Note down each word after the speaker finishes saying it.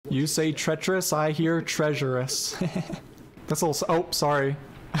You say treacherous, I hear treacherous. That's a little, oh, sorry.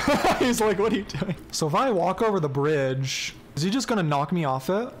 He's like, what are you doing? So if I walk over the bridge, is he just gonna knock me off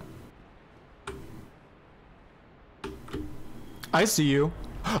it? I see you.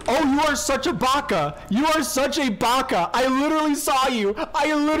 Oh, you are such a baka. You are such a baka. I literally saw you.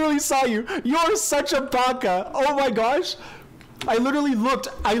 I literally saw you. You are such a baka. Oh my gosh. I literally looked.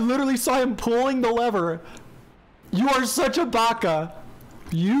 I literally saw him pulling the lever. You are such a baka.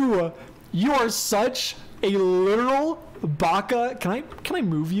 You are such a literal baka. Can I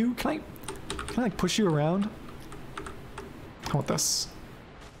move you? Can I like push you around? How about this?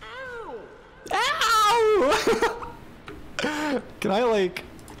 Ow! Can I like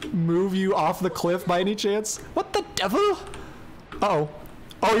move you off the cliff by any chance? What the devil? Uh-oh.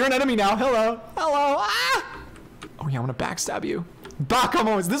 Oh, you're an enemy now. Hello. Hello. Ah! Oh yeah, I'm gonna backstab you. Baka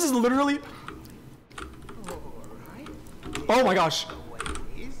moments. This is literally. Oh my gosh.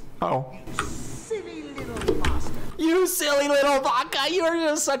 Uh-oh. You silly little baka. You are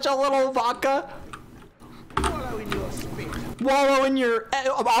just such a little baka. Wallow in your spit. Wallow in your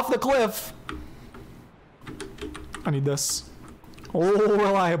off the cliff. I need this. Oh,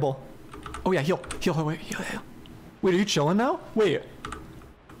 reliable. Oh yeah, heal. Wait, heal. Wait, are you chilling now? Wait.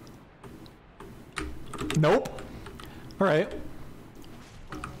 Nope. All right.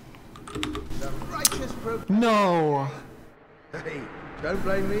 No. Hey, don't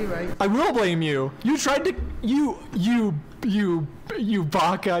blame me, mate. I will blame you. You tried to. You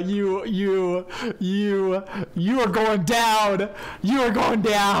baka. You are going down. You are going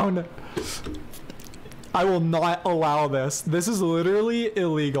down. I will not allow this. This is literally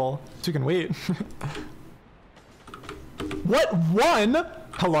illegal. So you can wait. What? One?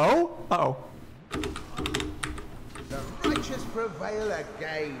 Hello? Uh-oh. The righteous prevail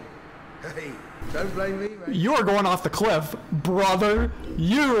again. Hey, don't blame me, mate. You are going off the cliff, brother.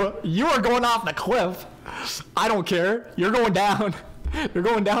 You are going off the cliff. I don't care. You're going down. You're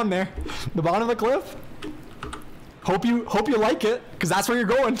going down there. The bottom of the cliff. Hope you like it, because that's where you're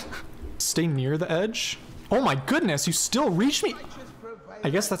going. Stay near the edge. Oh my goodness, you still reach me. I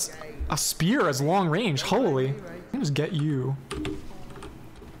guess that's a spear as long range. Holy. I can just get you.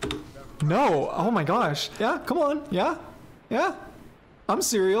 No. Oh my gosh. Yeah, come on. Yeah. Yeah. I'm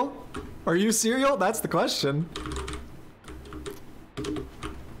cereal. Are you cereal? That's the question.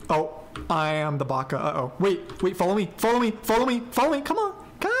 Oh, I am the baka. Uh-oh. Wait, follow me. Come on.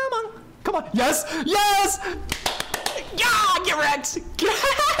 Yes. Yeah, get wrecked.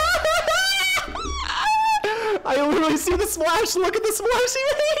 I literally see the splash. Look at the splash he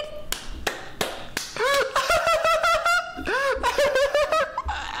made.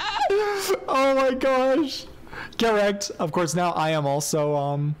 Oh my gosh. Get wrecked. Of course, now I am also,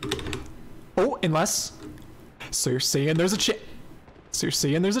 oh, unless. So you're saying there's a chance.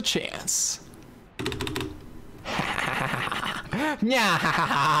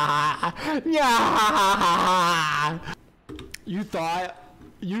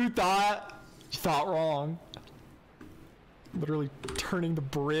 You thought wrong. Literally turning the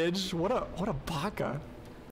bridge. What a baka.